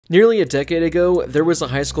Nearly a decade ago, there was a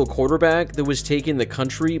high school quarterback that was taking the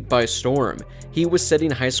country by storm. He was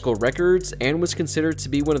setting high school records and was considered to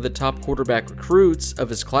be one of the top quarterback recruits of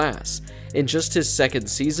his class. In just his second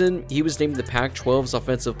season, he was named the Pac-12's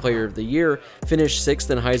Offensive Player of the Year, finished 6th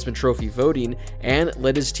in Heisman Trophy voting, and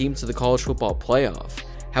led his team to the college football playoff.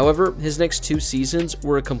 However, his next 2 seasons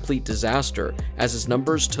were a complete disaster, as his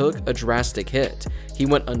numbers took a drastic hit. He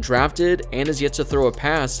went undrafted and is yet to throw a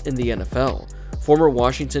pass in the NFL. Former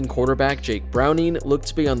Washington quarterback Jake Browning looked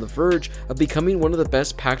to be on the verge of becoming one of the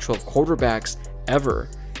best Pac-12 quarterbacks ever.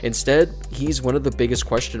 Instead, he's one of the biggest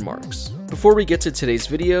question marks. Before we get to today's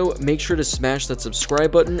video, make sure to smash that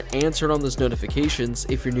subscribe button and turn on those notifications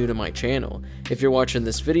if you're new to my channel. If you're watching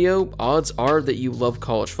this video, odds are that you love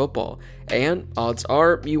college football, and odds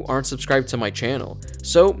are you aren't subscribed to my channel.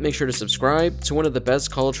 So make sure to subscribe to one of the best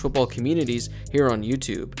college football communities here on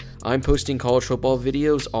YouTube. I'm posting college football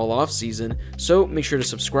videos all off season, so make sure to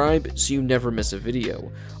subscribe so you never miss a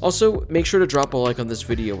video. Also, make sure to drop a like on this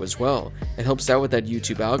video as well. It helps out with that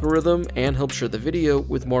YouTube algorithm and helps share the video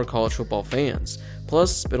with more college football fans.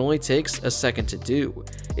 Plus, it only takes a second to do.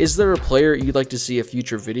 Is there a player you'd like to see a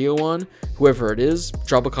future video on? Whoever it is,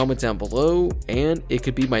 drop a comment down below, and it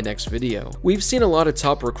could be my next video. We've seen a lot of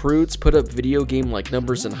top recruits put up video game-like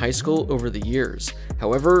numbers in high school over the years.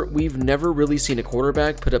 However, we've never really seen a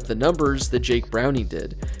quarterback put up the numbers that Jake Browning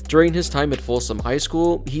did. During his time at Folsom High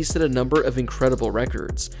School, he set a number of incredible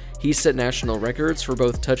records. He set national records for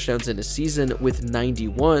both touchdowns in a season with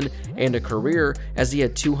 91 and a career, as he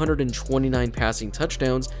had 229 passing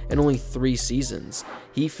touchdowns in only 3 seasons.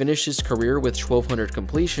 He finished his career with 1,200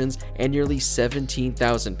 completions and nearly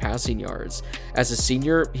 17,000 passing yards. As a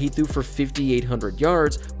senior, he threw for 5,800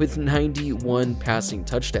 yards with 91 passing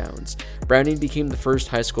touchdowns. Browning became the first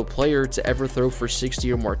high school player to ever throw for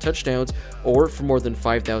 60 or more touchdowns or for more than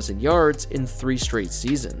 5,000 yards in 3 straight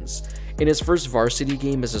seasons. In his first varsity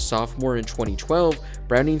game as a sophomore in 2012,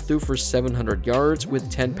 Browning threw for 700 yards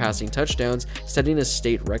with 10 passing touchdowns, setting a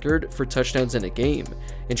state record for touchdowns in a game.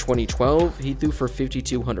 In 2012, he threw for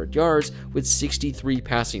 5,200 yards with 63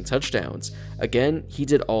 passing touchdowns. Again, he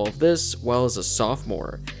did all of this while as a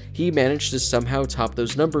sophomore. He managed to somehow top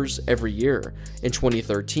those numbers every year. In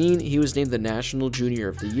 2013, he was named the National Junior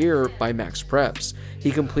of the Year by Max Preps.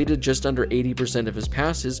 He completed just under 80% of his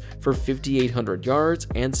passes for 5,800 yards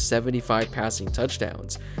and 75 passing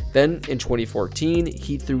touchdowns. Then, in 2014,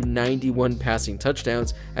 he threw 91 passing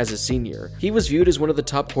touchdowns as a senior. He was viewed as one of the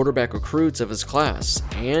top quarterback recruits of his class,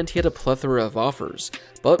 and he had a plethora of offers.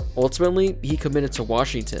 But ultimately, he committed to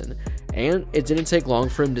Washington, and it didn't take long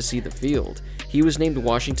for him to see the field. He was named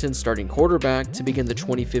Washington's starting quarterback to begin the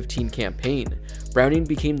 2015 campaign. Browning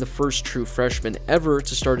became the first true freshman ever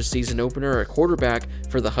to start a season opener at quarterback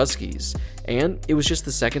for the Huskies, and it was just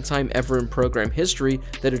the second time ever in program history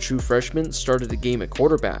that a true freshman started a game at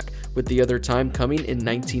quarterback, with the other time coming in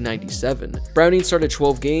 1997. Browning started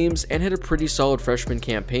 12 games and had a pretty solid freshman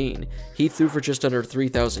campaign. He threw for just under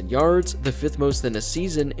 3,000 yards, the 5th most in a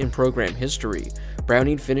season in program history.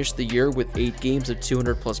 Browning finished the year with 8 games of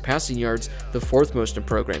 200+ passing yards, the 4th most in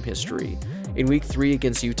program history. In Week 3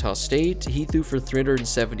 against Utah State, he threw for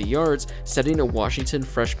 370 yards, setting a Washington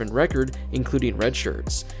freshman record, including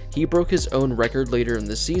redshirts. He broke his own record later in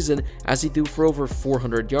the season as he threw for over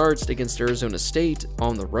 400 yards against Arizona State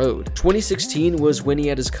on the road. 2016 was when he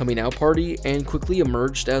had his coming out party and quickly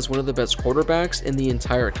emerged as one of the best quarterbacks in the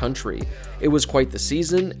entire country. It was quite the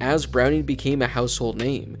season, as Browning became a household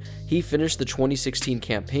name. He finished the 2016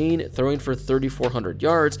 campaign throwing for 3,400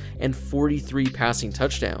 yards and 43 passing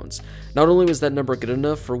touchdowns. Not only was that number good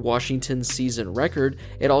enough for Washington's season record,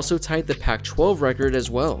 it also tied the Pac-12 record as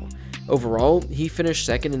well. Overall, he finished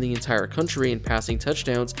 2nd in the entire country in passing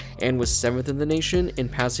touchdowns and was 7th in the nation in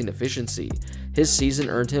passing efficiency. His season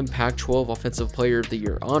earned him Pac-12 Offensive Player of the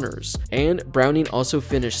Year honors, and Browning also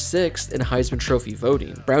finished 6th in Heisman Trophy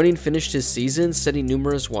voting. Browning finished his season setting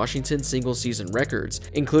numerous Washington single-season records,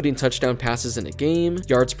 including touchdown passes in a game,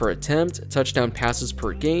 yards per attempt, touchdown passes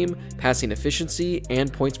per game, passing efficiency,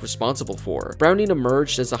 and points responsible for. Browning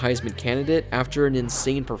emerged as a Heisman candidate after an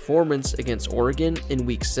insane performance against Oregon in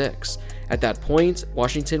Week 6. At that point,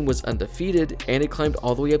 Washington was undefeated, and it climbed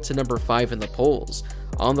all the way up to number 5 in the polls.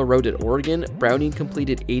 On the road at Oregon, Browning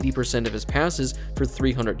completed 80% of his passes for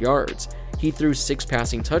 300 yards. He threw 6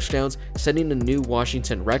 passing touchdowns, setting a new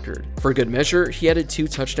Washington record. For good measure, he added 2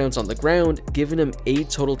 touchdowns on the ground, giving him 8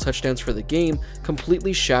 total touchdowns for the game,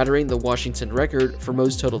 completely shattering the Washington record for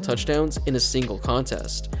most total touchdowns in a single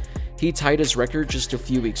contest. He tied his record just a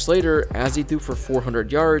few weeks later as he threw for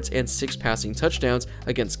 400 yards and 6 passing touchdowns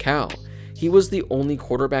against Cal. He was the only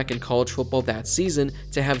quarterback in college football that season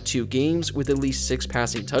to have 2 games with at least 6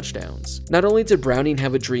 passing touchdowns. Not only did Browning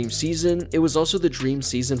have a dream season, it was also the dream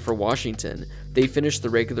season for Washington. They finished the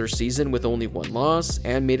regular season with only 1 loss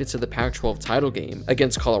and made it to the Pac-12 title game.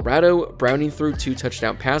 Against Colorado, Browning threw 2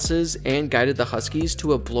 touchdown passes and guided the Huskies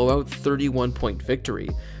to a blowout 31-point victory.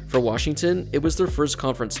 For Washington, it was their first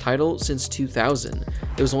conference title since 2000.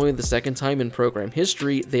 It was only the second time in program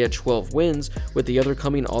history they had 12 wins, with the other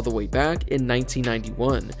coming all the way back in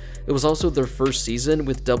 1991. It was also their first season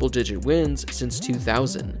with double-digit wins since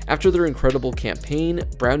 2000. After their incredible campaign,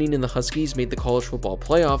 Browning and the Huskies made the college football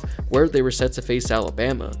playoff, where they were set to face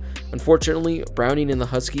Alabama. Unfortunately, Browning and the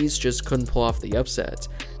Huskies just couldn't pull off the upset.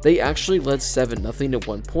 They actually led 7-0 at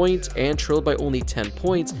one point and trailed by only 10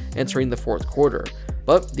 points entering the 4th quarter.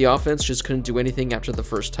 But the offense just couldn't do anything after the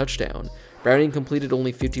first touchdown. Browning completed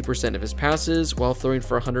only 50% of his passes while throwing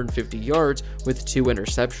for 150 yards with 2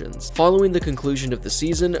 interceptions. Following the conclusion of the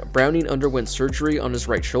season, Browning underwent surgery on his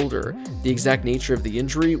right shoulder. The exact nature of the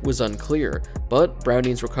injury was unclear, but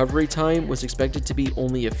Browning's recovery time was expected to be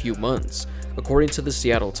only a few months. According to the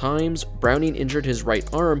Seattle Times, Browning injured his right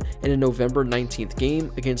arm in a November 19th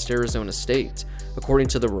game against Arizona State. According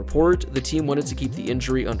to the report, the team wanted to keep the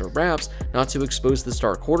injury under wraps, not to expose the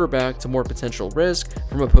star quarterback to more potential risk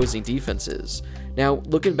from opposing defenses. Now,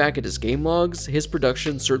 looking back at his game logs, his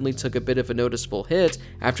production certainly took a bit of a noticeable hit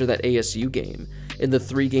after that ASU game. In the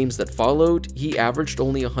 3 games that followed, he averaged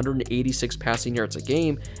only 186 passing yards a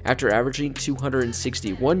game after averaging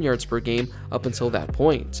 261 yards per game up until that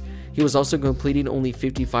point. He was also completing only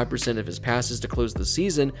 55% of his passes to close the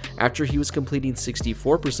season after he was completing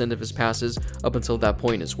 64% of his passes up until that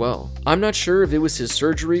point as well. I'm not sure if it was his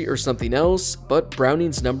surgery or something else, but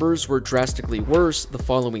Browning's numbers were drastically worse the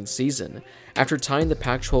following season. After tying the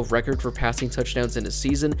Pac-12 record for passing touchdowns in a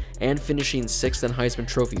season and finishing 6th in Heisman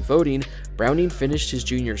Trophy voting, Browning finished his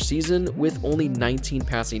junior season with only 19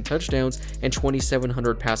 passing touchdowns and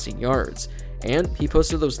 2,700 passing yards. And he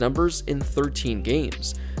posted those numbers in 13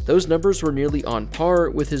 games. Those numbers were nearly on par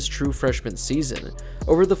with his true freshman season.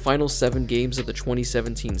 Over the final 7 games of the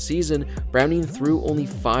 2017 season, Browning threw only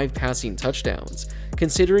 5 passing touchdowns.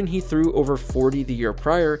 Considering he threw over 40 the year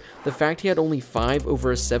prior, the fact he had only 5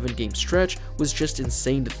 over a 7-game stretch was just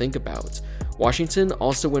insane to think about. Washington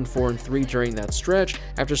also went 4-3 during that stretch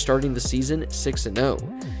after starting the season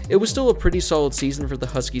 6-0. It was still a pretty solid season for the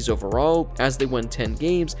Huskies overall, as they won 10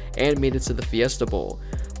 games and made it to the Fiesta Bowl.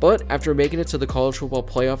 But after making it to the college football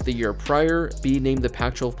playoff the year prior, being named the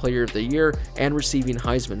Pac-12 Player of the Year, and receiving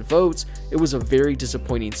Heisman votes, it was a very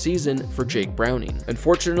disappointing season for Jake Browning.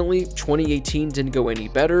 Unfortunately, 2018 didn't go any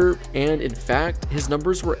better, and in fact, his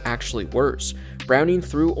numbers were actually worse. Browning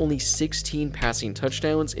threw only 16 passing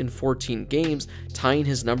touchdowns in 14 games, tying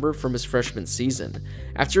his number from his freshman season.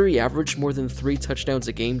 After he averaged more than 3 touchdowns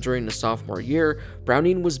a game during his sophomore year,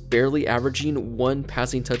 Browning was barely averaging 1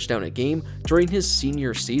 passing touchdown a game during his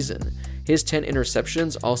senior season. His 10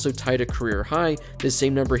 interceptions also tied a career high, the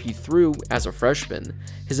same number he threw as a freshman.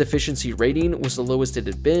 His efficiency rating was the lowest it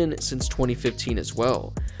had been since 2015 as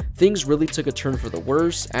well. Things really took a turn for the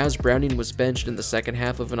worse as Browning was benched in the second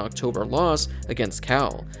half of an October loss against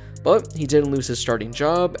Cal. But he didn't lose his starting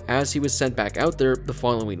job as he was sent back out there the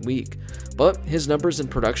following week. But his numbers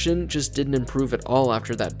and production just didn't improve at all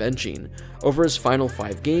after that benching. Over his final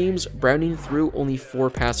 5 games, Browning threw only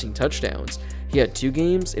 4 passing touchdowns. He had 2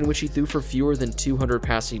 games in which he threw for fewer than 200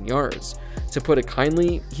 passing yards. To put it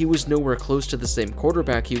kindly, he was nowhere close to the same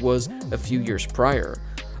quarterback he was a few years prior.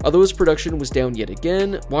 Although his production was down yet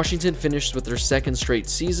again, Washington finished with their 2nd straight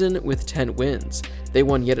season with 10 wins. They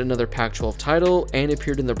won yet another Pac-12 title and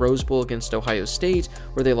appeared in the Rose Bowl against Ohio State,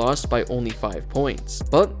 where they lost by only 5 points.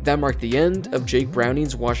 But that marked the end of Jake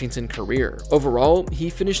Browning's Washington career. Overall, he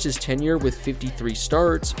finished his tenure with 53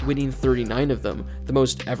 starts, winning 39 of them, the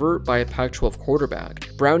most ever by a Pac-12 quarterback.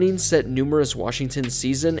 Browning set numerous Washington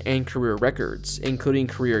season and career records, including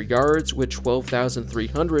career yards with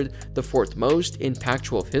 12,300, the 4th most in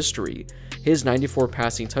Pac-12 history. His 94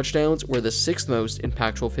 passing touchdowns were the 6th most in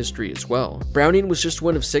Pac-12 history as well. Browning was just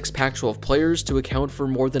one of 6 Pac-12 players to account for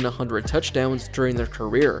more than 100 touchdowns during their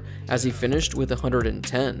career, as he finished with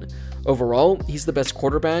 110. Overall, he's the best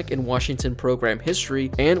quarterback in Washington program history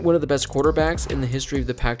and one of the best quarterbacks in the history of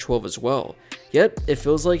the Pac-12 as well. Yet, it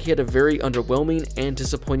feels like he had a very underwhelming and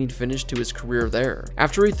disappointing finish to his career there.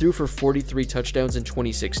 After he threw for 43 touchdowns in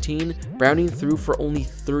 2016, Browning threw for only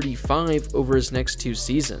 35 over his next 2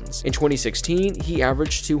 seasons. In 2016, he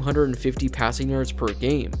averaged 250 passing yards per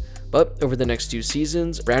game. but over the next 2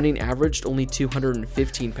 seasons, Browning averaged only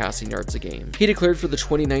 215 passing yards a game. He declared for the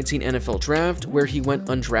 2019 NFL Draft, where he went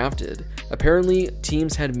undrafted. Apparently,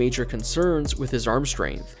 teams had major concerns with his arm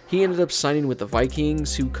strength. He ended up signing with the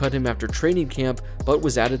Vikings, who cut him after training camp, but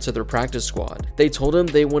was added to their practice squad. They told him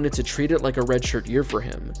they wanted to treat it like a redshirt year for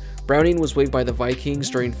him. Browning was waived by the Vikings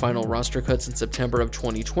during final roster cuts in September of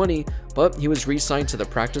 2020, but he was re-signed to the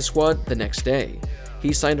practice squad the next day.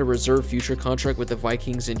 He signed a reserve future contract with the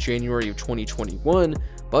Vikings in January of 2021,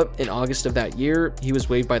 but in August of that year, he was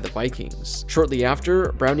waived by the Vikings. Shortly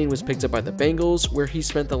after, Browning was picked up by the Bengals, where he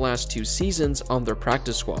spent the last 2 seasons on their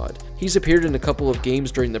practice squad. He's appeared in a couple of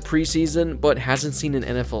games during the preseason, but hasn't seen an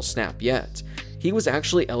NFL snap yet. He was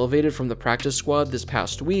actually elevated from the practice squad this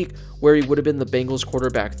past week, where he would have been the Bengals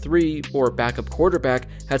quarterback 3 or backup quarterback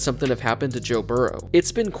had something have happened to Joe Burrow.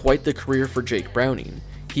 It's been quite the career for Jake Browning.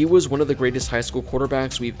 He was one of the greatest high school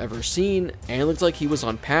quarterbacks we've ever seen, and looked like he was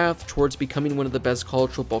on path towards becoming one of the best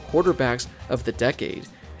college football quarterbacks of the decade.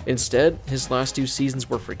 Instead, his last 2 seasons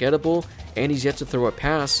were forgettable, and he's yet to throw a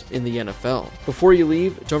pass in the NFL. Before you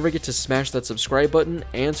leave, don't forget to smash that subscribe button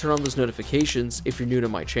and turn on those notifications if you're new to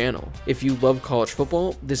my channel. If you love college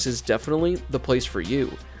football, this is definitely the place for you.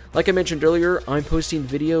 Like I mentioned earlier, I'm posting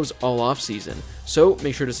videos all off season, so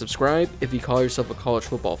make sure to subscribe if you call yourself a college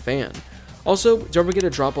football fan. Also, don't forget to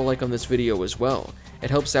drop a like on this video as well. It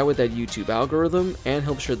helps out with that YouTube algorithm and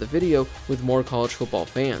helps share the video with more college football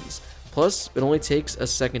fans. Plus, it only takes a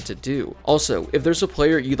second to do. Also, if there's a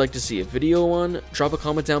player you'd like to see a video on, drop a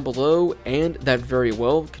comment down below, and that very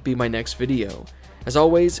well could be my next video. As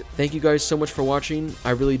always, thank you guys so much for watching, I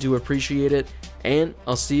really do appreciate it, and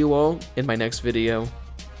I'll see you all in my next video.